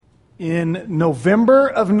In November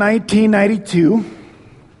of 1992,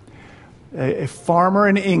 a farmer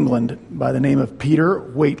in England by the name of Peter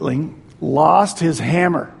Waitling lost his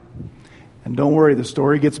hammer. And don't worry, the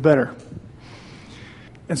story gets better.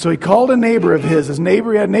 And so he called a neighbor of his. He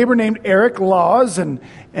had a neighbor named Eric Laws, and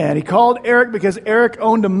he called Eric because Eric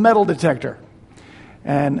owned a metal detector.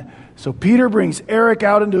 And so Peter brings Eric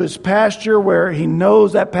out into his pasture where he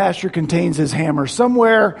knows that pasture contains his hammer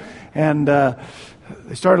somewhere. And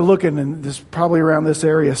they started looking, and this is probably around this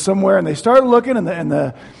area somewhere. And they started looking, and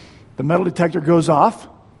the metal detector goes off.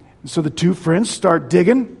 And so the two friends start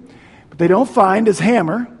digging, but they don't find his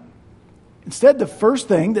hammer. Instead, the first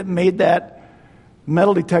thing that made that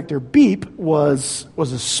metal detector beep was a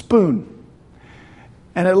spoon.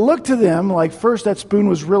 And it looked to them like, first, that spoon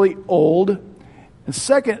was really old, and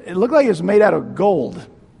second, it looked like it was made out of gold.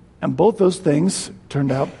 And both those things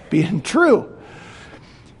turned out being true.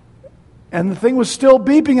 And the thing was still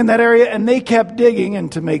beeping in that area, and they kept digging. And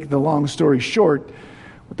to make the long story short,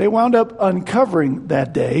 what they wound up uncovering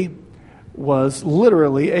that day was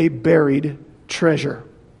literally a buried treasure.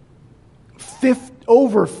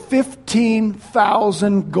 Over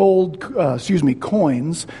 15,000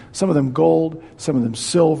 coins, some of them gold, some of them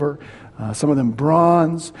silver, some of them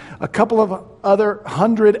bronze, a couple of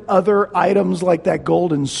 100 other items like that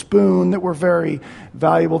golden spoon that were very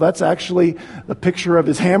valuable. That's actually a picture of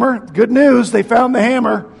his hammer. Good news, they found the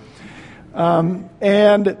hammer.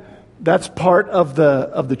 And that's part of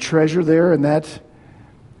the treasure there in that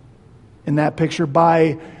picture.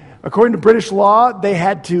 According to British law, they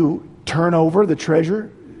had to turn over the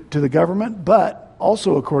treasure to the government, but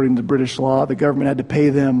also according to British law, the government had to pay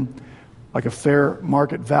them like a fair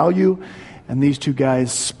market value, and these two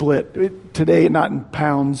guys split. Today, not in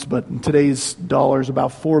pounds, but in today's dollars,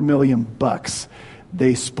 about $4 million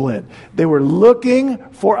they split. They were looking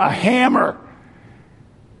for a hammer,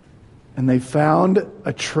 and they found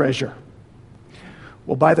a treasure.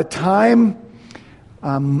 Well, by the time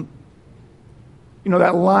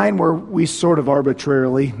that line where we sort of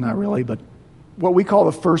arbitrarily, not really, but what we call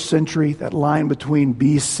the first century, that line between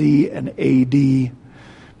BC and AD,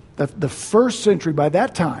 the first century, by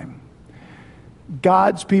that time,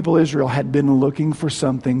 God's people Israel had been looking for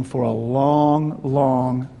something for a long,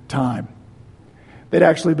 long time. They'd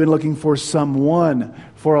actually been looking for someone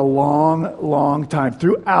for a long, long time.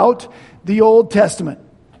 Throughout the Old Testament,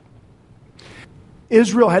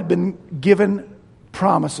 Israel had been given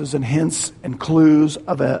promises and hints and clues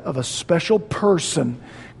of a special person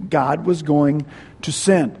God was going to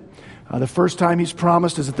send. The first time he's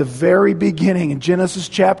promised is at the very beginning in Genesis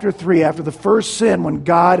chapter 3, after the first sin, when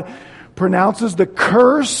God pronounces the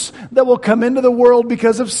curse that will come into the world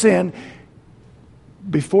because of sin.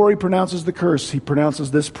 Before he pronounces the curse, he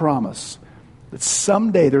pronounces this promise, that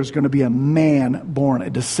someday there's going to be a man born, a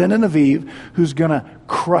descendant of Eve, who's going to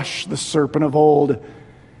crush the serpent of old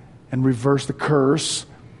and reverse the curse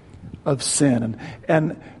of sin.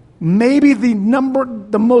 And maybe the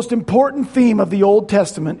most important theme of the Old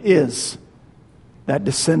Testament is that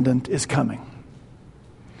descendant is coming.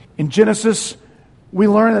 In Genesis, we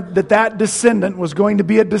learn that descendant was going to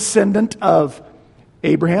be a descendant of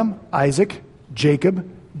Abraham, Isaac, Jacob,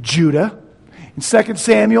 Judah. In 2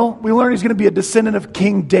 Samuel, we learn he's going to be a descendant of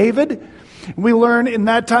King David. We learn in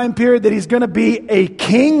that time period that he's going to be a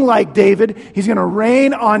king like David. He's going to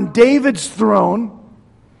reign on David's throne.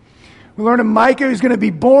 We learn in Micah he's going to be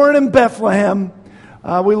born in Bethlehem.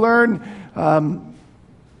 We learn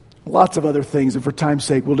lots of other things, and for time's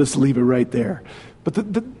sake, we'll just leave it right there. But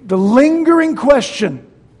the lingering question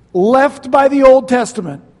left by the Old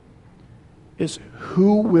Testament is,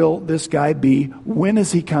 who will this guy be? When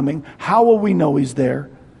is he coming? How will we know he's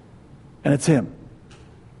there? And it's him.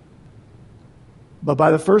 But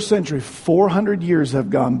by the first century, 400 years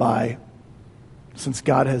have gone by since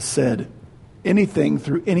God has said anything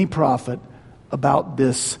through any prophet about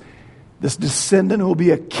this descendant who will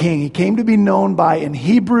be a king. He came to be known by, in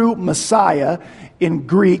Hebrew, Messiah, in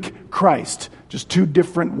Greek, Christ. Just two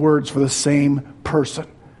different words for the same person.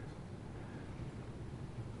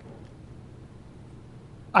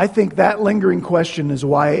 I think that lingering question is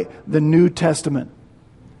why the New Testament,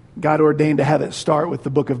 God ordained to have it start with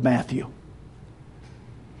the book of Matthew.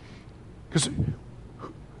 Because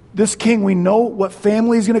this king, we know what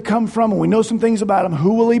family he's going to come from, and we know some things about him.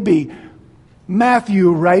 Who will he be?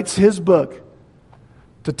 Matthew writes his book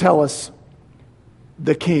to tell us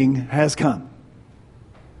the king has come.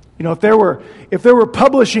 You know, if there were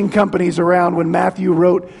publishing companies around when Matthew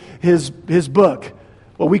wrote his book,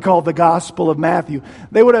 what we call the Gospel of Matthew,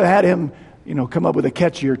 they would have had him, come up with a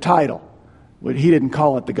catchier title. He didn't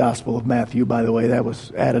call it the Gospel of Matthew, by the way. That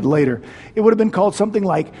was added later. It would have been called something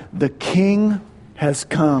like The King Has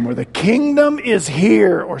Come, or The Kingdom is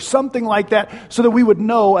Here, or something like that, so that we would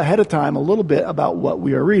know ahead of time a little bit about what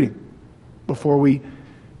we are reading before we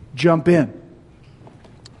jump in.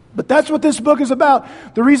 But that's what this book is about.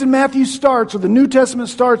 The reason Matthew starts, or the New Testament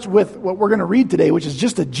starts with what we're going to read today, which is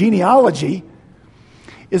just a genealogy,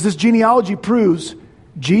 is this genealogy proves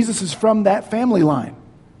Jesus is from that family line.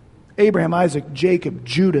 Abraham, Isaac, Jacob,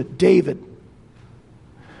 Judah, David.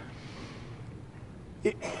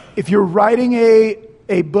 If you're writing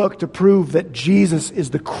a book to prove that Jesus is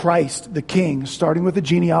the Christ, the King, starting with the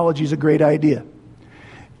genealogy is a great idea.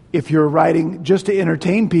 If you're writing just to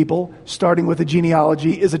entertain people, starting with a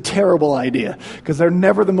genealogy is a terrible idea, because they're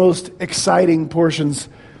never the most exciting portions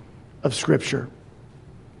of Scripture.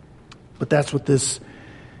 But that's what it's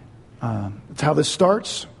how this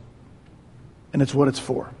starts, and it's what it's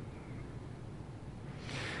for.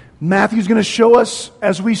 Matthew's going to show us,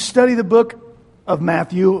 as we study the book of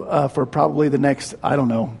Matthew for probably the next,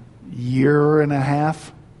 year and a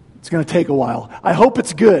half. It's going to take a while. I hope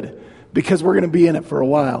it's good, because we're going to be in it for a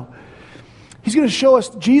while. He's going to show us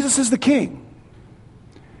Jesus is the King.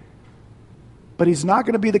 But He's not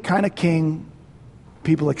going to be the kind of king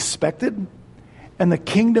people expected. And the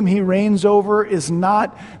kingdom He reigns over is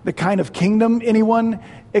not the kind of kingdom anyone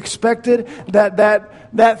expected.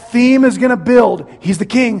 That theme is going to build. He's the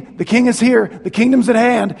King. The King is here. The kingdom's at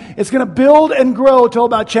hand. It's going to build and grow till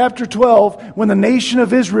about chapter 12, when the nation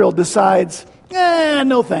of Israel decides,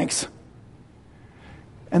 no thanks.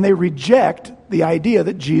 And they reject the idea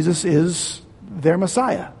that Jesus is their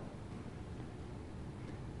Messiah.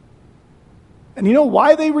 And you know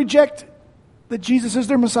why they reject that Jesus is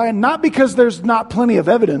their Messiah? Not because there's not plenty of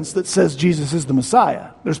evidence that says Jesus is the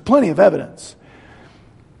Messiah. There's plenty of evidence.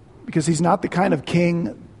 Because He's not the kind of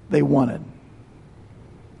king they wanted.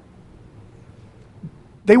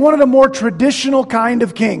 They wanted a more traditional kind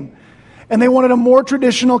of king. And they wanted a more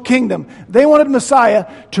traditional kingdom. They wanted Messiah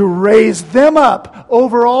to raise them up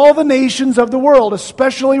over all the nations of the world,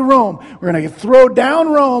 especially Rome. We're going to throw down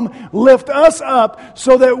Rome, lift us up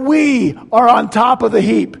so that we are on top of the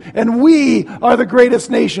heap. And we are the greatest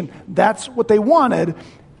nation. That's what they wanted.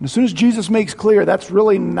 And as soon as Jesus makes clear that's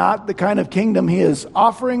really not the kind of kingdom He is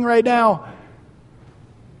offering right now,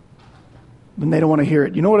 then they don't want to hear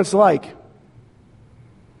it. You know what it's like?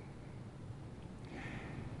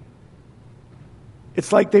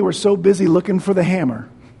 It's like they were so busy looking for the hammer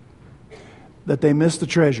that they missed the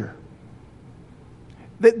treasure.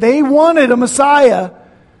 They wanted a Messiah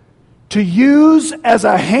to use as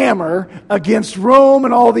a hammer against Rome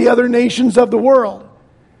and all the other nations of the world.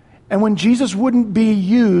 And when Jesus wouldn't be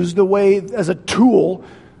used the way, as a tool,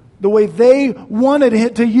 the way they wanted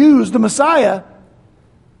it to use the Messiah,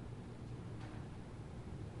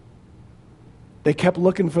 they kept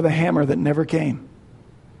looking for the hammer that never came.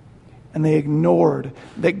 And they ignored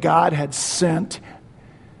that God had sent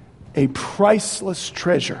a priceless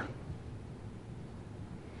treasure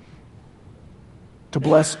to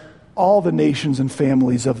bless all the nations and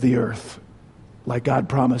families of the earth, like God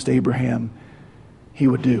promised Abraham He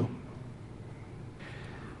would do.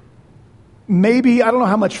 Maybe, I don't know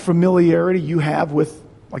how much familiarity you have with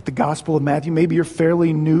like the Gospel of Matthew. Maybe you're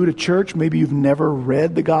fairly new to church. Maybe you've never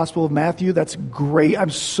read the Gospel of Matthew. That's great. I'm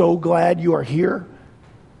so glad you are here.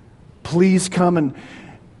 Please come, and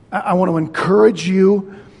I want to encourage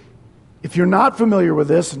you, if you're not familiar with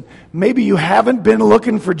this, and maybe you haven't been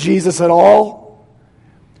looking for Jesus at all,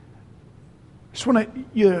 I just want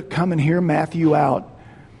you to come and hear Matthew out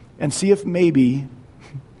and see if maybe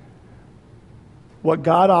what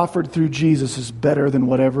God offered through Jesus is better than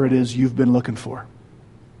whatever it is you've been looking for.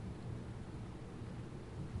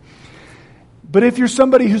 But if you're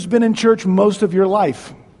somebody who's been in church most of your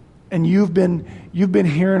life, and you've been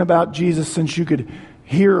hearing about Jesus since you could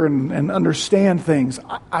hear and understand things,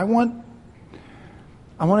 I want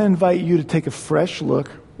to invite you to take a fresh look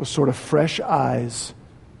with sort of fresh eyes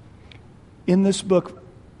in this book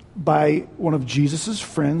by one of Jesus'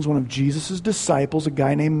 friends, one of Jesus' disciples, a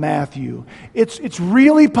guy named Matthew. It's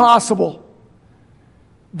really possible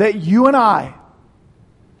that you and I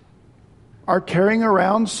are carrying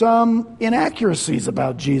around some inaccuracies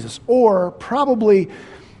about Jesus, or probably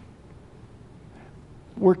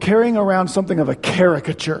we're carrying around something of a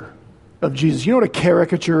caricature of Jesus. You know what a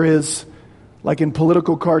caricature is? Like in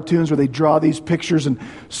political cartoons where they draw these pictures and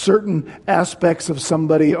certain aspects of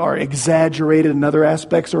somebody are exaggerated and other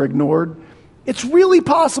aspects are ignored. It's really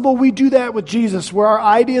possible we do that with Jesus, where our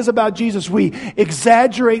ideas about Jesus, we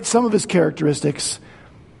exaggerate some of His characteristics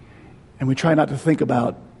and we try not to think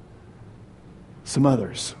about some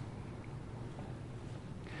others.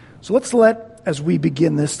 So as we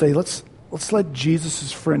begin this day, let's let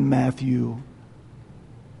Jesus' friend Matthew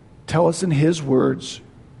tell us in his words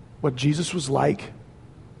what Jesus was like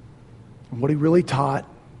and what he really taught,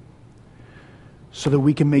 so that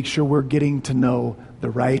we can make sure we're getting to know the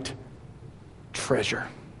right treasure.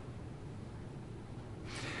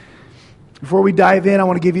 Before we dive in, I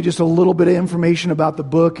want to give you just a little bit of information about the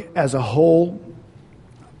book as a whole.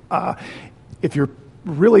 If you're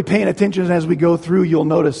really paying attention as we go through, you'll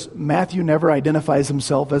notice Matthew never identifies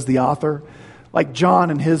himself as the author. Like John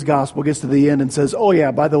in his gospel gets to the end and says, "Oh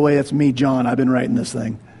yeah, by the way, it's me, John. I've been writing this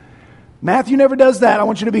thing." Matthew never does that. I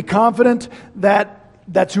want you to be confident that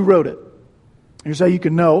that's who wrote it. Here's how you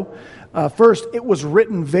can know. First, it was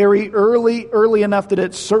written very early enough that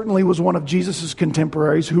it certainly was one of Jesus'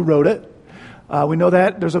 contemporaries who wrote it. We know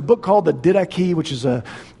that. There's a book called the Didache, which is a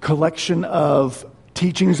collection of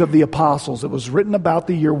teachings of the apostles. It was written about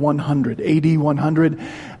the year 100, AD 100,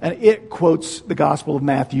 and it quotes the Gospel of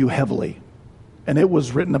Matthew heavily. And it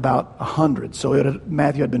was written about 100. So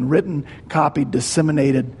Matthew had been written, copied,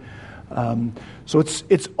 disseminated. So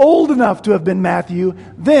it's old enough to have been Matthew.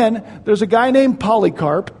 Then there's a guy named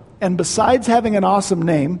Polycarp, and besides having an awesome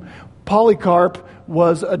name, Polycarp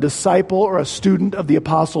was a disciple or a student of the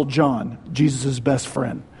Apostle John, Jesus' best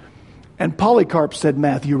friend. And Polycarp said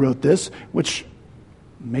Matthew wrote this, which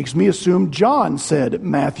makes me assume John said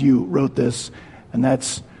Matthew wrote this, and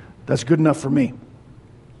that's good enough for me.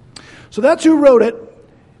 So that's who wrote it.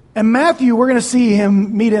 And Matthew, we're going to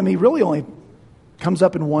meet him. He really only comes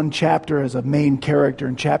up in one chapter as a main character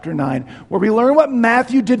in chapter 9, where we learn what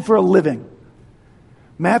Matthew did for a living.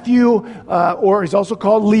 Matthew, or he's also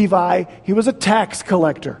called Levi, he was a tax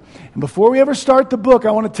collector. And before we ever start the book,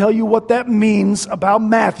 I want to tell you what that means about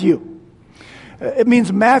Matthew. It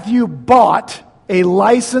means Matthew bought a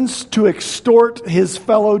license to extort his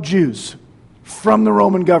fellow Jews from the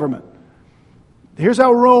Roman government. Here's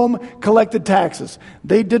how Rome collected taxes.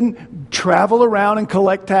 They didn't travel around and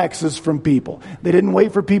collect taxes from people. They didn't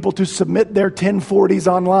wait for people to submit their 1040s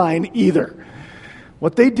online either.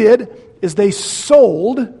 What they did is they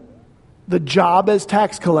sold the job as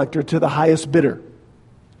tax collector to the highest bidder.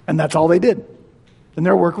 And that's all they did. And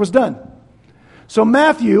their work was done. So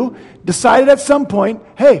Matthew decided at some point,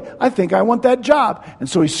 hey, I think I want that job. And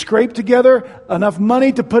so he scraped together enough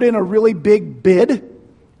money to put in a really big bid.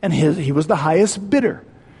 And he was the highest bidder.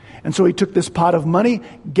 And so he took this pot of money,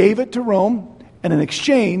 gave it to Rome, and in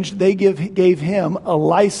exchange, they gave him a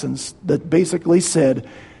license that basically said,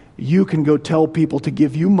 you can go tell people to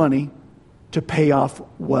give you money to pay off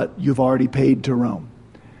what you've already paid to Rome.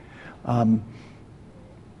 And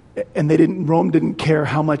Rome didn't care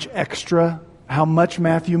how much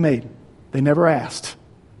Matthew made. They never asked.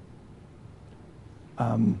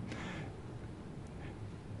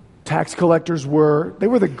 Tax collectors were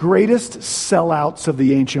the greatest sellouts of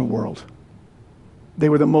the ancient world. They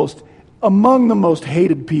were among the most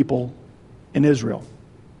hated people in Israel.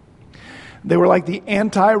 They were like the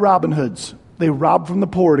anti-Robin Hoods. They robbed from the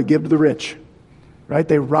poor to give to the rich. Right?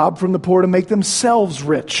 They robbed from the poor to make themselves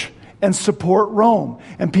rich and support Rome.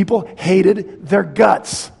 And people hated their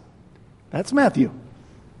guts. That's Matthew.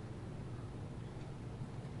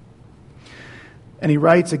 And he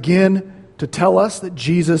writes again to tell us that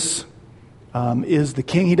Jesus is the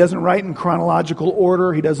king. He doesn't write in chronological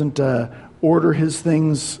order. He doesn't order his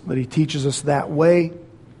things, but he teaches us that way.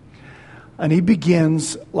 And he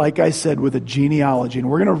begins, like I said, with a genealogy. And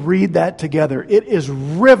we're going to read that together. It is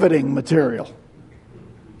riveting material.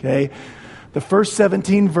 Okay? The first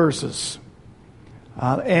 17 verses.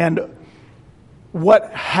 And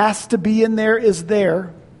what has to be in there is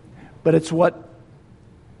there, but it's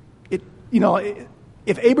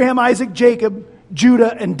if Abraham, Isaac, Jacob,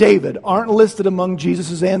 Judah, and David aren't listed among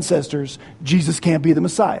Jesus' ancestors, Jesus can't be the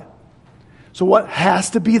Messiah. So what has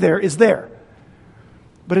to be there is there.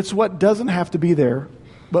 But it's what doesn't have to be there,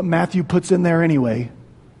 but Matthew puts in there anyway,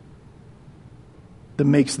 that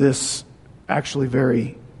makes this actually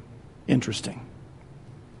very interesting.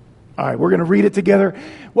 All right, we're going to read it together.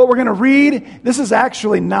 What we're going to read, this is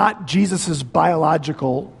actually not Jesus'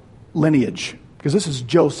 biological lineage, because this is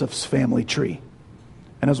Joseph's family tree.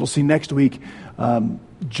 And as we'll see next week,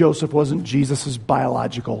 Joseph wasn't Jesus'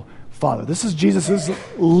 biological father. This is Jesus'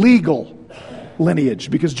 legal lineage,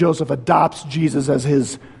 because Joseph adopts Jesus as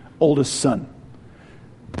his oldest son.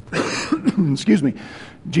 Excuse me.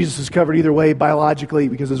 Jesus is covered either way biologically,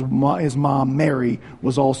 because his mom, Mary,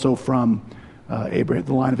 was also from the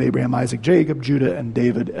line of Abraham, Isaac, Jacob, Judah, and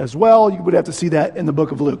David as well. You would have to see that in the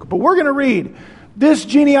book of Luke. But we're going to read this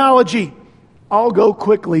genealogy. I'll go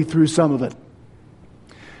quickly through some of it.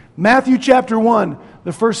 Matthew chapter 1,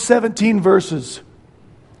 the first 17 verses.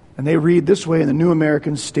 And they read this way in the New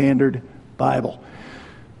American Standard Bible.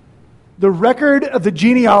 The record of the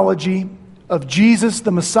genealogy of Jesus,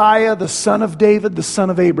 the Messiah, the son of David, the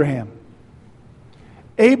son of Abraham.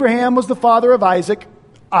 Abraham was the father of Isaac,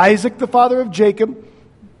 Isaac the father of Jacob,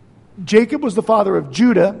 Jacob was the father of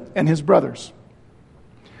Judah and his brothers.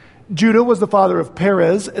 Judah was the father of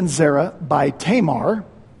Perez and Zerah by Tamar,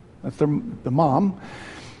 that's the mom.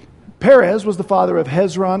 Perez was the father of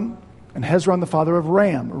Hezron, and Hezron the father of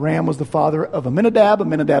Ram. Ram was the father of Amminadab,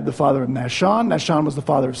 Amminadab the father of Nahshon. Nahshon was the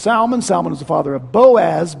father of Salmon. Salmon was the father of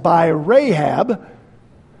Boaz by Rahab.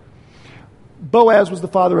 Boaz was the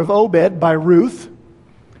father of Obed by Ruth.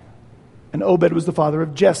 And Obed was the father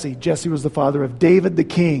of Jesse. Jesse was the father of David the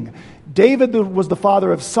king. David was the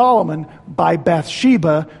father of Solomon by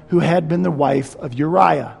Bathsheba, who had been the wife of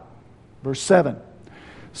Uriah. Verse 7.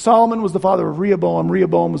 Solomon was the father of Rehoboam.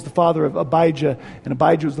 Rehoboam was the father of Abijah, and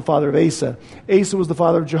Abijah was the father of Asa. Asa was the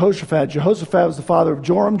father of Jehoshaphat. Jehoshaphat was the father of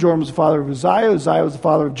Joram. Joram was the father of Uzziah. Uzziah was the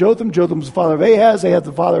father of Jotham. Jotham was the father of Ahaz. Ahaz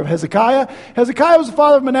was the father of Hezekiah. Hezekiah was the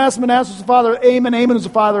father of Manasseh. Manasseh was the father of Amon. Amon was the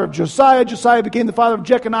father of Josiah. Josiah became the father of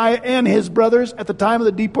Jeconiah and his brothers at the time of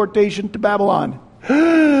the deportation to Babylon.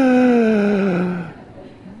 I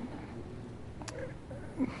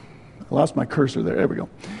lost my cursor there. There we go.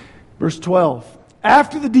 Verse 12.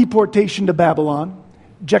 After the deportation to Babylon,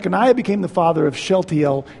 Jeconiah became the father of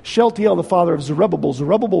Shealtiel. Shealtiel the father of Zerubbabel.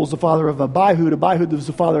 Zerubbabel was the father of Abihud. Abihud was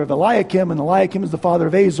the father of Eliakim. And Eliakim is the father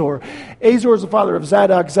of Azor. Azor is the father of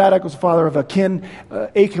Zadok. Zadok was the father of Akin.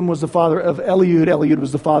 Achim was the father of Eliud. Eliud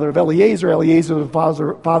was the father of Eleazar. Eleazar was the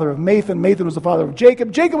father of Mathan. Mathan was the father of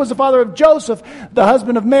Jacob. Jacob was the father of Joseph, the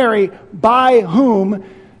husband of Mary, by whom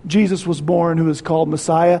Jesus was born, who is called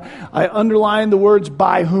Messiah. I underlined the words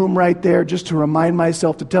by whom right there just to remind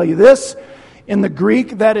myself to tell you this. In the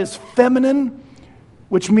Greek, that is feminine,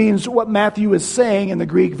 which means what Matthew is saying in the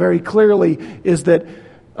Greek very clearly is that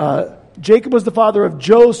Jacob was the father of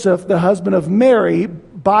Joseph, the husband of Mary,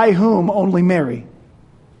 by whom only Mary,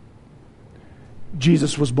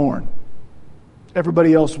 Jesus was born.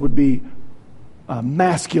 Everybody else would be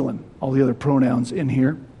masculine, all the other pronouns in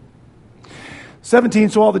here. 17,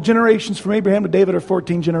 so all the generations from Abraham to David are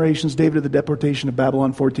 14 generations. David to the deportation of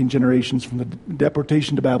Babylon, 14 generations. From the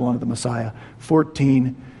deportation to Babylon to the Messiah,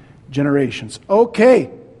 14 generations. Okay.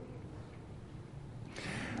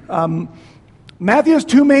 Matthew has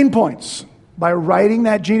two main points by writing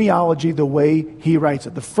that genealogy the way he writes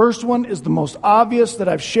it. The first one is the most obvious that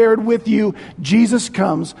I've shared with you. Jesus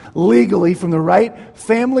comes legally from the right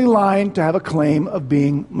family line to have a claim of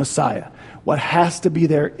being Messiah. What has to be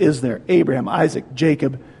there is there. Abraham, Isaac,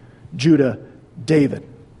 Jacob, Judah, David.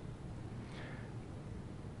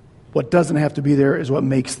 What doesn't have to be there is what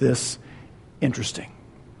makes this interesting.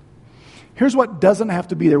 Here's what doesn't have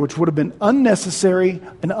to be there, which would have been unnecessary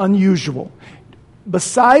and unusual.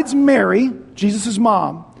 Besides Mary, Jesus'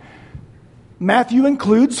 mom, Matthew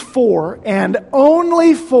includes 4 and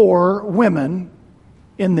only 4 women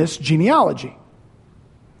in this genealogy.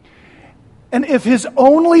 And if his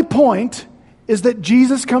only point is that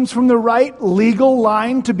Jesus comes from the right legal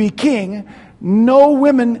line to be king, no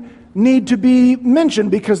women need to be mentioned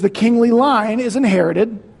because the kingly line is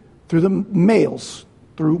inherited through the males,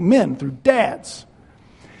 through men, through dads.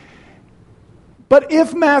 But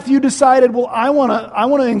if Matthew decided, well, I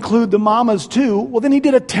want to include the mamas too, well, then he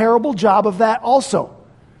did a terrible job of that also.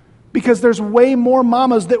 Because there's way more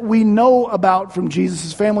mamas that we know about from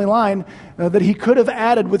Jesus' family line that he could have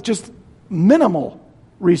added with just minimal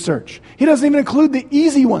research. He doesn't even include the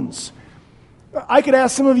easy ones. I could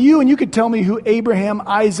ask some of you and you could tell me who Abraham,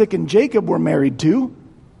 Isaac, and Jacob were married to.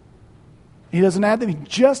 He doesn't add them.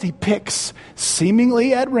 He picks,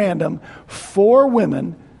 seemingly at random, 4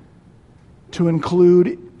 women to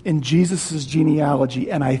include in Jesus'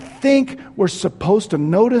 genealogy. And I think we're supposed to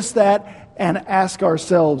notice that and ask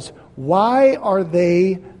ourselves, why are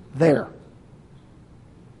they there?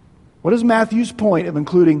 What is Matthew's point of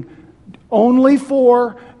including only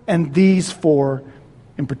 4 and these 4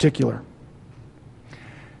 in particular?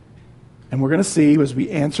 And we're going to see as we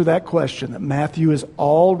answer that question that Matthew is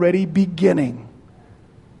already beginning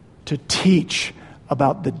to teach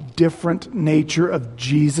about the different nature of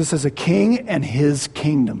Jesus as a king and his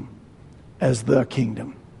kingdom as the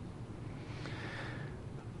kingdom.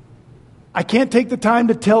 I can't take the time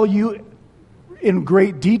to tell you in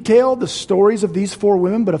great detail the stories of these 4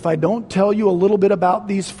 women, but if I don't tell you a little bit about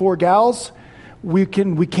these 4 gals, we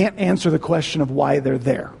can't answer the question of why they're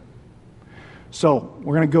there. So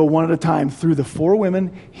we're going to go one at a time through the 4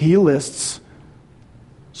 women he lists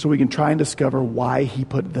so we can try and discover why he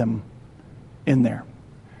put them in there.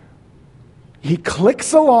 He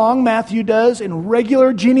clicks along, Matthew does, in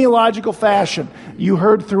regular genealogical fashion. You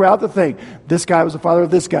heard throughout the thing, this guy was the father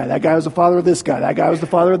of this guy, that guy was the father of this guy, that guy was the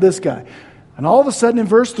father of this guy. And all of a sudden in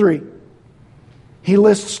verse 3, he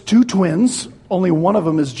lists two twins. Only one of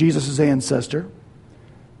them is Jesus' ancestor.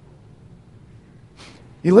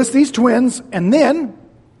 He lists these twins, and then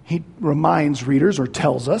he reminds readers, or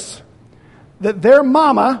tells us, that their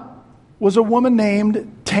mama was a woman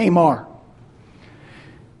named Tamar.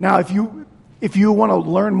 Now, if you want to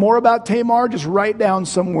learn more about Tamar, just write down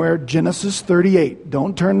somewhere Genesis 38.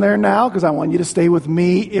 Don't turn there now, because I want you to stay with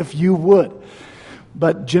me if you would.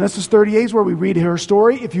 But Genesis 38 is where we read her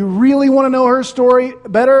story. If you really want to know her story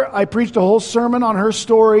better, I preached a whole sermon on her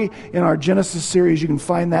story in our Genesis series. You can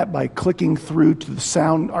find that by clicking through to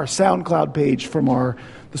our SoundCloud page from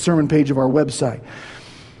the sermon page of our website.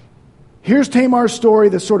 Here's Tamar's story,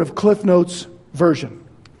 the sort of Cliff Notes version.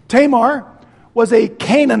 Tamar was a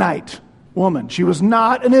Canaanite woman. She was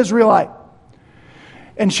not an Israelite.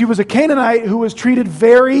 And she was a Canaanite who was treated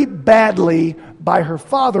very badly by her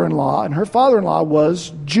father-in-law, and her father-in-law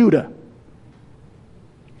was Judah.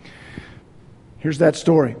 Here's that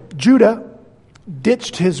story. Judah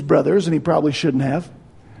ditched his brothers, and he probably shouldn't have,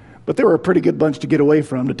 but they were a pretty good bunch to get away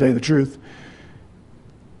from, to tell you the truth.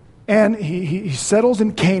 And he settles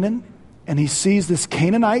in Canaan, and he sees this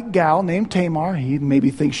Canaanite gal named Tamar. He maybe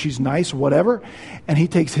thinks she's nice, whatever, and he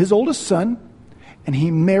takes his oldest son, and he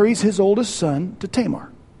marries his oldest son to Tamar.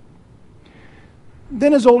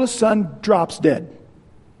 Then his oldest son drops dead.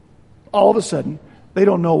 All of a sudden, they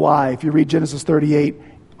don't know why. If you read Genesis 38,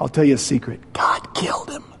 I'll tell you a secret. God killed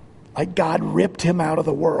him. Like God ripped him out of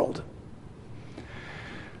the world.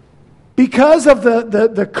 Because of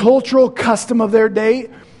the cultural custom of their day,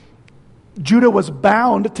 Judah was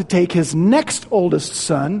bound to take his next oldest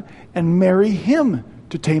son and marry him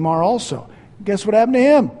to Tamar also. Guess what happened to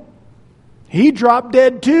him? He dropped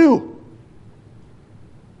dead too.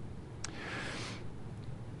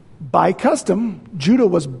 By custom, Judah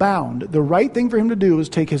was bound. The right thing for him to do was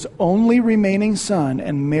take his only remaining son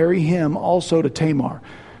and marry him also to Tamar.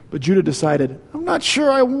 But Judah decided, I'm not sure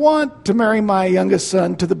I want to marry my youngest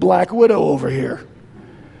son to the black widow over here.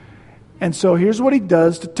 And so here's what he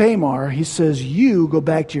does to Tamar. He says, you go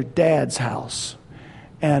back to your dad's house.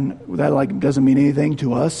 And that doesn't mean anything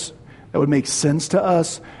to us. That would make sense to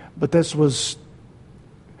us. But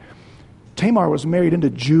Tamar was married into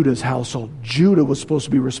Judah's household. Judah was supposed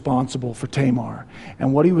to be responsible for Tamar.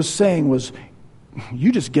 And what he was saying was,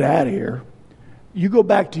 you just get out of here. You go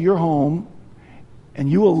back to your home, and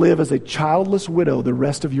you will live as a childless widow the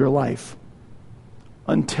rest of your life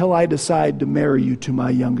until I decide to marry you to my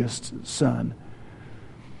youngest son.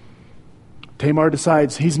 Tamar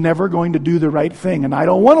decides he's never going to do the right thing, and I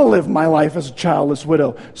don't want to live my life as a childless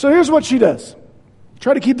widow. So here's what she does.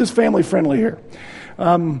 Try to keep this family friendly here.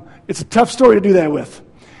 It's a tough story to do that with.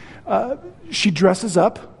 She dresses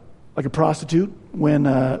up like a prostitute when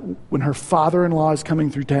her father-in-law is coming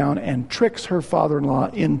through town and tricks her father-in-law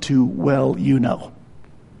into,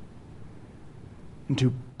 into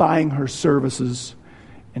buying her services,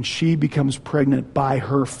 and she becomes pregnant by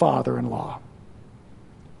her father-in-law.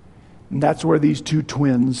 And that's where these two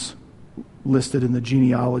twins listed in the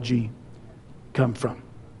genealogy come from.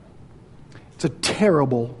 It's a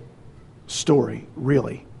terrible story,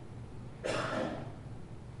 really.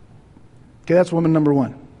 Okay, that's woman number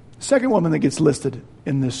one. Second woman that gets listed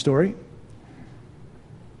in this story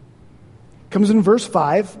comes in verse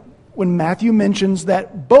 5 when Matthew mentions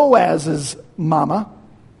that Boaz's mama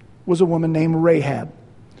was a woman named Rahab.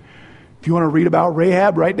 If you want to read about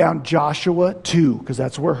Rahab, write down Joshua 2, because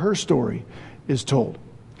that's where her story is told.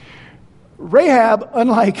 Rahab,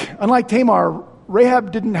 unlike Tamar,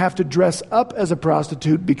 Rahab didn't have to dress up as a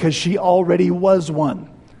prostitute because she already was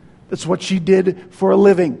one. That's what she did for a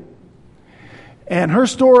living. And her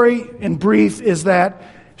story, in brief, is that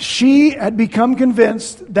she had become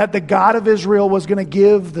convinced that the God of Israel was going to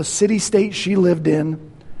give the city-state she lived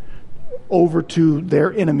in over to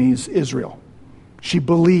their enemies, Israel. She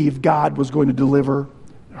believed God was going to deliver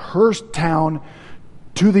her town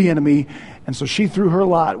to the enemy, and so she threw her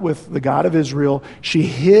lot with the God of Israel. She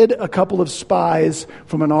hid a couple of spies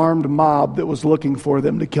from an armed mob that was looking for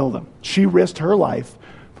them to kill them. She risked her life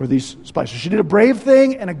for these spies. So she did a brave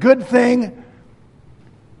thing and a good thing,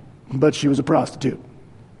 but she was a prostitute.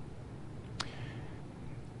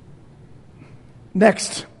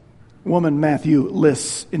 Next woman Matthew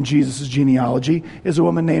lists in Jesus' genealogy is a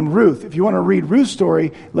woman named Ruth. If you want to read Ruth's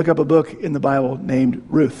story, look up a book in the Bible named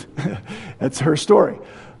Ruth. That's her story.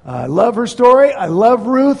 I love her story. I love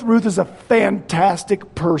Ruth. Ruth is a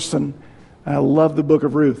fantastic person. I love the book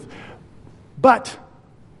of Ruth. But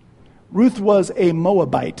Ruth was a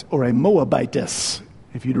Moabite, or a Moabitess,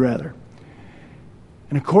 if you'd rather.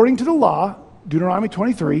 And according to the law, Deuteronomy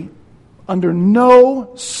 23, under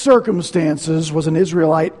no circumstances was an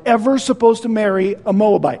Israelite ever supposed to marry a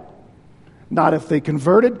Moabite. Not if they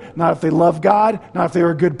converted, not if they loved God, not if they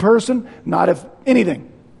were a good person, not if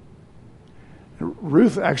anything.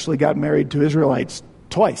 Ruth actually got married to Israelites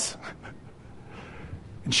twice.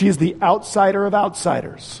 And she is the outsider of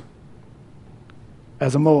outsiders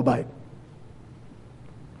as a Moabite.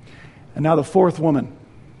 And now the fourth woman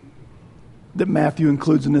that Matthew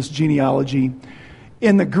includes in this genealogy.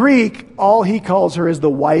 In the Greek, all he calls her is the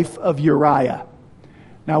wife of Uriah.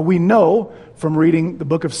 Now we know from reading the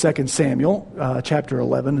book of 2 Samuel, chapter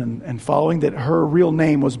 11 and following, that her real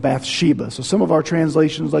name was Bathsheba. So some of our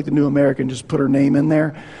translations, like the New American, just put her name in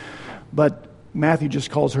there. But Matthew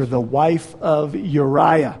just calls her the wife of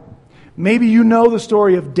Uriah. Maybe you know the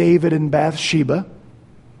story of David and Bathsheba.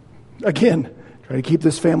 Again, try to keep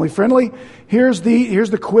this family friendly. Here's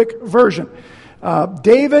the quick version.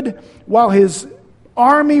 David, while his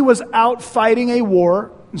army was out fighting a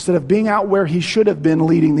war, instead of being out where he should have been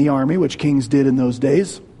leading the army, which kings did in those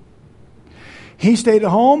days, he stayed at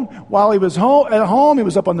home. While he was at home, he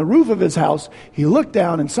was up on the roof of his house. He looked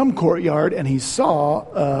down in some courtyard and he saw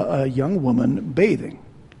a young woman bathing.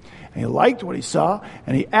 And he liked what he saw,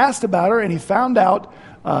 and he asked about her, and he found out,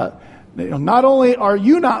 not only are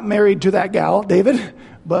you not married to that gal, David,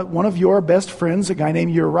 but one of your best friends, a guy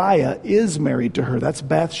named Uriah, is married to her. That's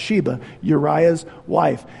Bathsheba, Uriah's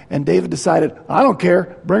wife. And David decided, I don't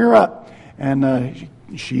care, bring her up. And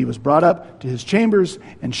she was brought up to his chambers,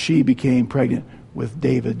 and she became pregnant with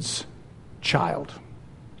David's child.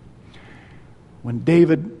 When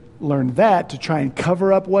David learned that, to try and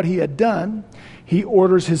cover up what he had done, he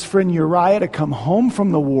orders his friend Uriah to come home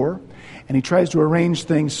from the war. And he tries to arrange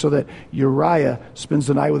things so that Uriah spends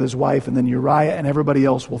the night with his wife, and then Uriah and everybody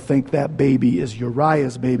else will think that baby is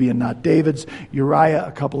Uriah's baby and not David's. Uriah,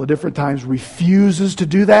 a couple of different times, refuses to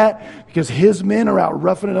do that because his men are out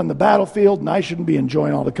roughing it on the battlefield, and I shouldn't be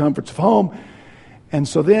enjoying all the comforts of home. And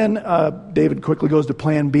so then David quickly goes to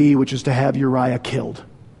plan B, which is to have Uriah killed.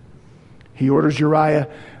 He orders Uriah.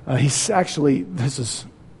 This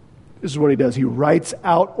is what he does. He writes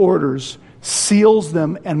out orders, seals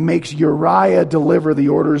them, and makes Uriah deliver the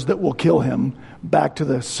orders that will kill him back to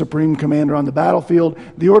the supreme commander on the battlefield.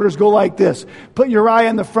 The orders go like this: put Uriah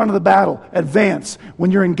in the front of the battle, advance. When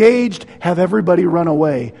you're engaged, have everybody run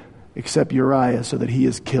away except Uriah so that he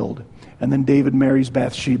is killed. And then David marries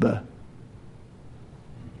Bathsheba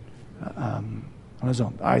on his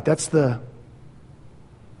own. All right, that's the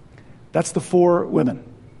four women.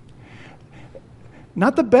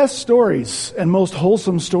 Not the best stories and most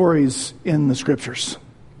wholesome stories in the Scriptures,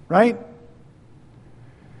 right?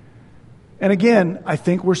 And again, I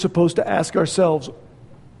think we're supposed to ask ourselves,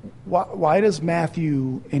 why does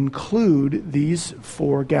Matthew include these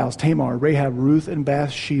four gals, Tamar, Rahab, Ruth, and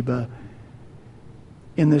Bathsheba,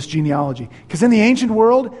 in this genealogy? Because in the ancient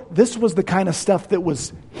world, this was the kind of stuff that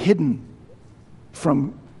was hidden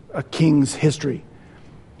from a king's history.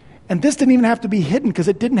 And this didn't even have to be hidden because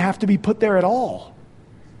it didn't have to be put there at all.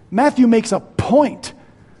 Matthew makes a point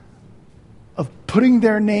of putting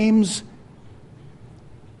their names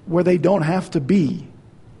where they don't have to be.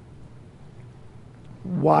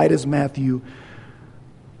 Why does Matthew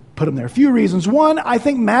put them there? A few reasons. One, I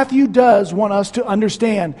think Matthew does want us to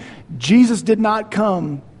understand Jesus did not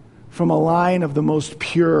come from a line of the most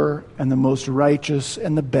pure and the most righteous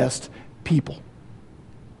and the best people.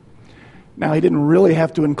 Now, he didn't really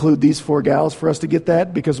have to include these four gals for us to get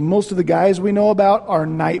that, because most of the guys we know about are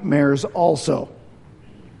nightmares also.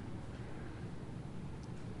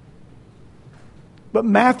 But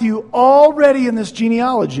Matthew, already in this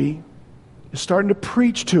genealogy, is starting to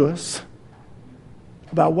preach to us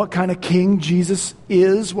about what kind of king Jesus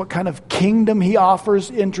is, what kind of kingdom he offers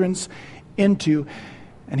entrance into.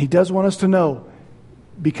 And he does want us to know,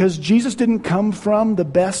 because Jesus didn't come from the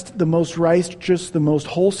best, the most righteous, the most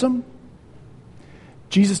wholesome,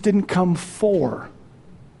 Jesus didn't come for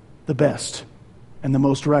the best and the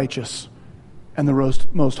most righteous and the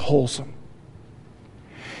most wholesome.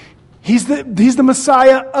 He's the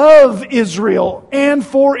Messiah of Israel and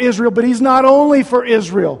for Israel, but he's not only for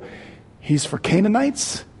Israel. He's for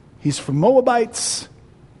Canaanites, he's for Moabites,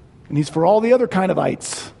 and he's for all the other kind of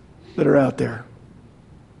ites that are out there.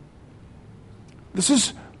 This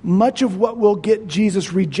is much of what will get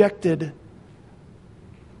Jesus rejected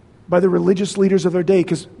by the religious leaders of their day,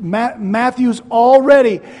 because Matthew's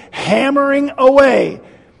already hammering away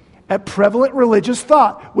at prevalent religious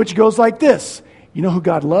thought, which goes like this: You know who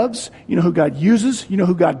God loves? You know who God uses? You know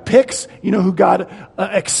who God picks? You know who God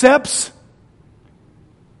accepts?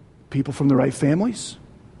 People from the right families.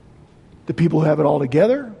 The people who have it all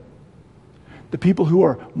together. The people who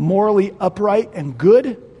are morally upright and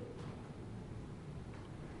good.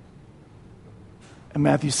 And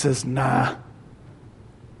Matthew says, nah,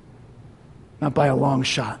 not by a long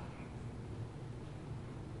shot.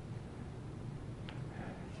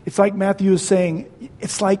 It's like Matthew is saying,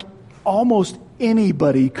 it's like almost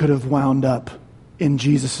anybody could have wound up in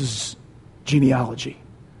Jesus' genealogy.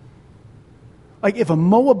 Like if a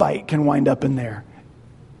Moabite can wind up in there,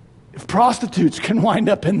 if prostitutes can wind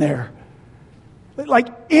up in there, like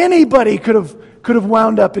anybody could have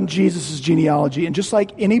wound up in Jesus' genealogy. And just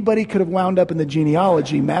like anybody could have wound up in the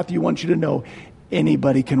genealogy, Matthew wants you to know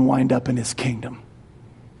anybody can wind up in his kingdom.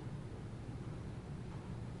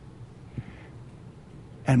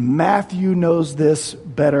 And Matthew knows this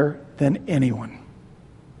better than anyone.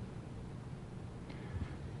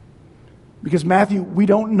 Because Matthew, we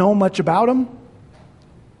don't know much about him.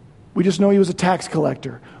 We just know he was a tax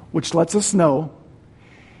collector, which lets us know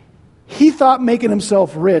he thought making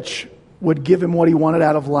himself rich would give him what he wanted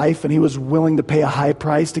out of life, and he was willing to pay a high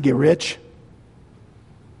price to get rich.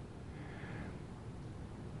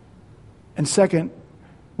 And second,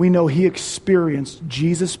 we know he experienced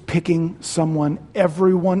Jesus picking someone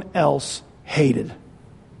everyone else hated.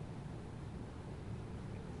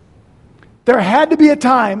 There had to be a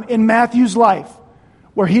time in Matthew's life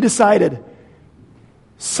where he decided,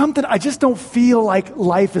 I just don't feel like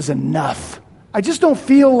life is enough. I just don't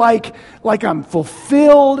feel like I'm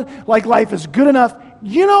fulfilled, like life is good enough.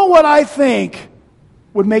 You know what I think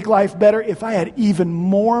would make life better? If I had even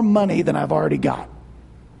more money than I've already got.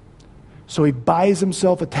 So he buys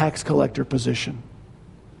himself a tax collector position.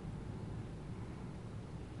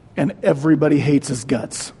 And everybody hates his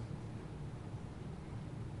guts.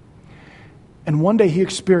 And one day he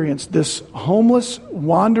experienced this homeless,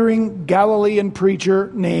 wandering Galilean preacher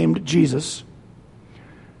named Jesus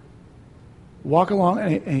walk along,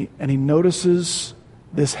 and he notices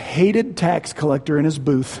this hated tax collector in his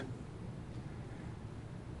booth.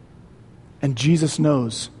 And Jesus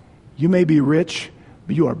knows, you may be rich,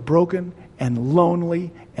 but you are broken and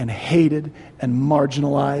lonely and hated and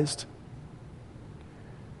marginalized.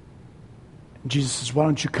 And Jesus says, why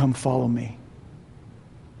don't you come follow me?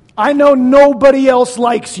 I know nobody else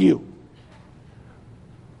likes you,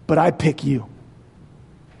 but I pick you.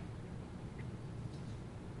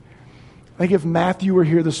 I think if Matthew were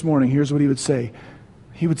here this morning, here's what he would say.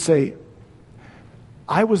 He would say,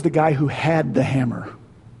 I was the guy who had the hammer.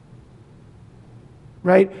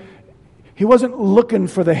 Right? He wasn't looking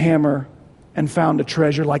for the hammer and found a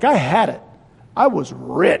treasure. Like, I had it. I was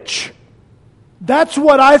rich. That's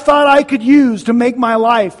what I thought I could use to make my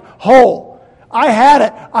life whole. I had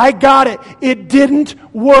it. I got it. It didn't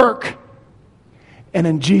work. And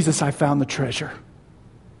in Jesus, I found the treasure.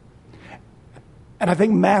 And I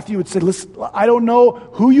think Matthew would say, listen, I don't know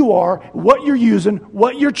who you are, what you're using,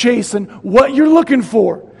 what you're chasing, what you're looking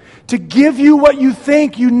for to give you what you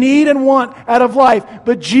think you need and want out of life.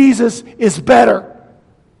 But Jesus is better.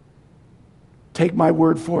 Take my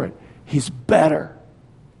word for it. He's better.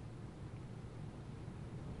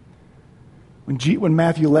 When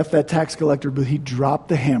Matthew left that tax collector booth, he dropped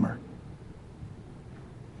the hammer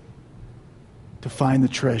to find the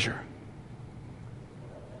treasure.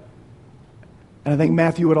 And I think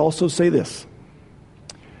Matthew would also say this.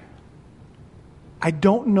 I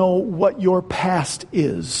don't know what your past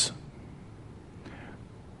is,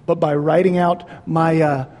 but by writing out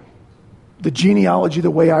my the genealogy the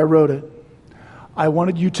way I wrote it, I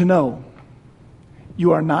wanted you to know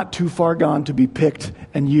you are not too far gone to be picked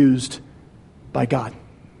and used by God.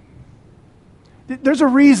 There's a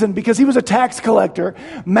reason, because he was a tax collector.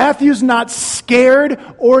 Matthew's not scared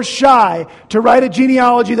or shy to write a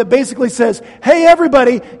genealogy that basically says, hey,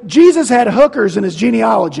 everybody, Jesus had hookers in his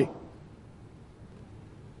genealogy.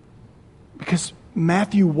 Because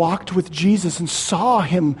Matthew walked with Jesus and saw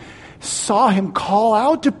him call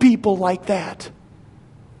out to people like that.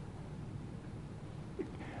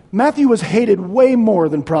 Matthew was hated way more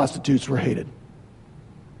than prostitutes were hated.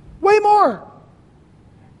 Way more.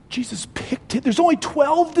 Jesus picked it. There's only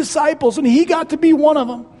 12 disciples, and he got to be one of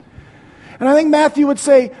them. And I think Matthew would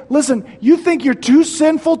say, listen, you think you're too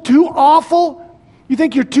sinful, too awful? You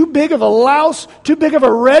think you're too big of a louse, too big of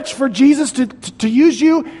a wretch for Jesus to use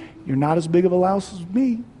you? You're not as big of a louse as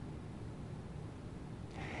me.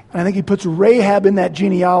 And I think he puts Rahab in that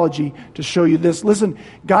genealogy to show you this. Listen,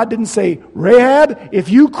 God didn't say, Rahab, if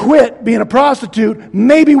you quit being a prostitute,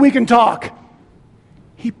 maybe we can talk.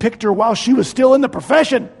 He picked her while she was still in the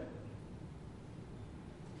profession.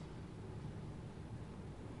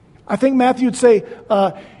 I think Matthew would say,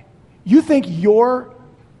 you think you're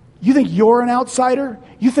an outsider?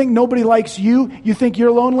 You think nobody likes you? You think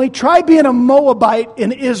you're lonely? Try being a Moabite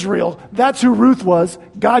in Israel. That's who Ruth was.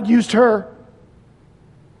 God used her.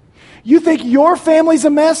 You think your family's a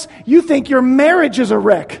mess? You think your marriage is a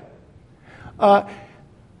wreck.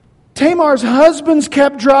 Tamar's husbands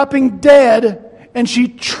kept dropping dead, and she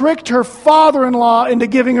tricked her father-in-law into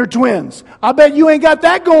giving her twins. I bet you ain't got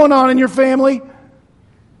that going on in your family.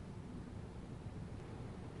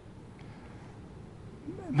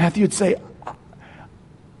 Matthew would say,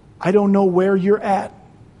 I don't know where you're at,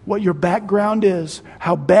 what your background is,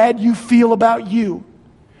 how bad you feel about you.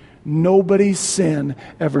 Nobody's sin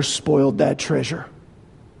ever spoiled that treasure.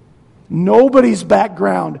 Nobody's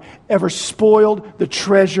background ever spoiled the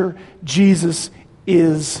treasure Jesus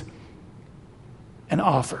is and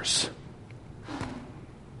offers.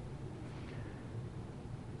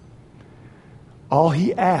 All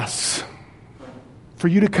he asks for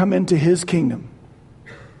you to come into his kingdom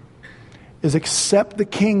is accept the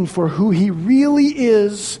King for who he really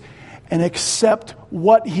is and accept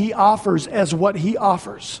what he offers as what he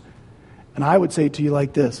offers. And I would say to you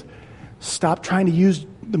like this, stop trying to use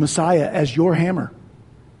the Messiah as your hammer.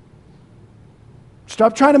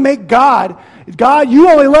 Stop trying to make God, you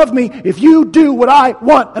only love me if you do what I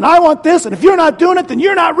want, and I want this, and if you're not doing it, then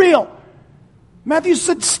you're not real. Matthew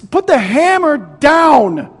said, put the hammer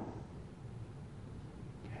down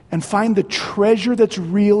and find the treasure that's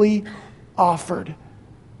really offered.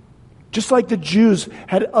 Just like the Jews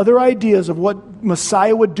had other ideas of what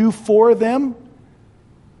Messiah would do for them,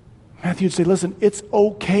 Matthew would say, listen, it's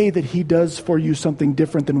okay that he does for you something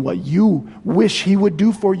different than what you wish he would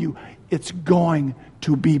do for you. It's going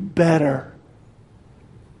to be better.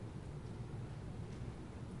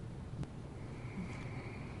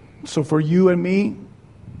 So for you and me,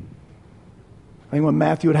 I think what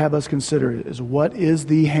Matthew would have us consider is, what is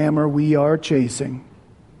the hammer we are chasing?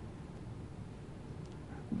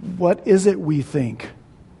 What is it we think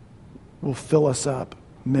will fill us up,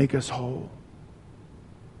 make us whole?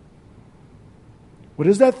 What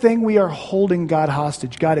is that thing we are holding God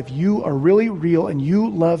hostage? God, if you are really real and you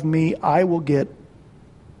love me, I will get.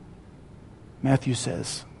 Matthew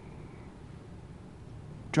says,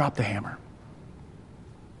 drop the hammer.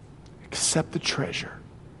 Accept the treasure.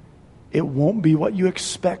 It won't be what you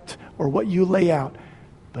expect or what you lay out,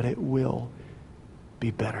 but it will be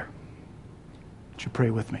better. Would you pray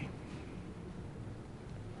with me?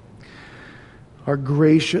 Our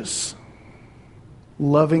gracious,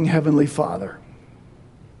 loving Heavenly Father,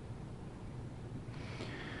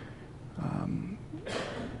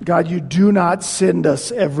 God, you do not send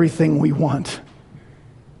us everything we want,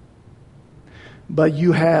 but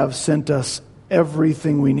you have sent us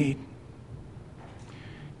everything we need.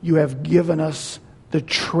 You have given us the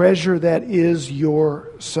treasure that is your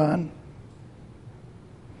Son,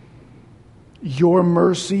 your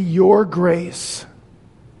mercy, your grace.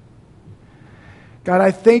 God, I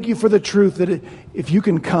thank you for the truth that if you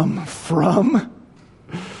can come from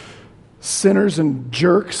sinners and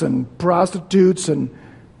jerks and prostitutes and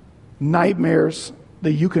nightmares,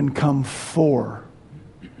 that you can come for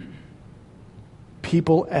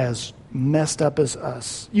people as messed up as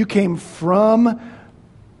us. You came from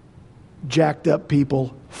jacked up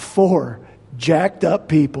people for jacked up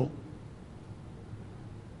people.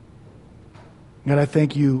 God, I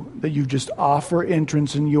thank you that you just offer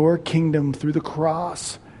entrance in your kingdom through the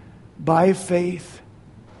cross by faith.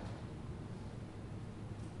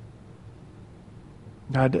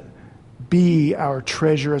 God, be our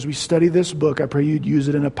treasure as we study this book. I pray you'd use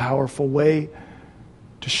it in a powerful way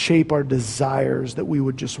to shape our desires, that we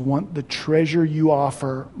would just want the treasure you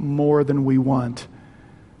offer more than we want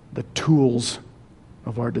the tools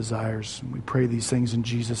of our desires. And we pray these things in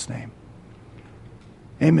Jesus' name.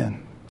 Amen.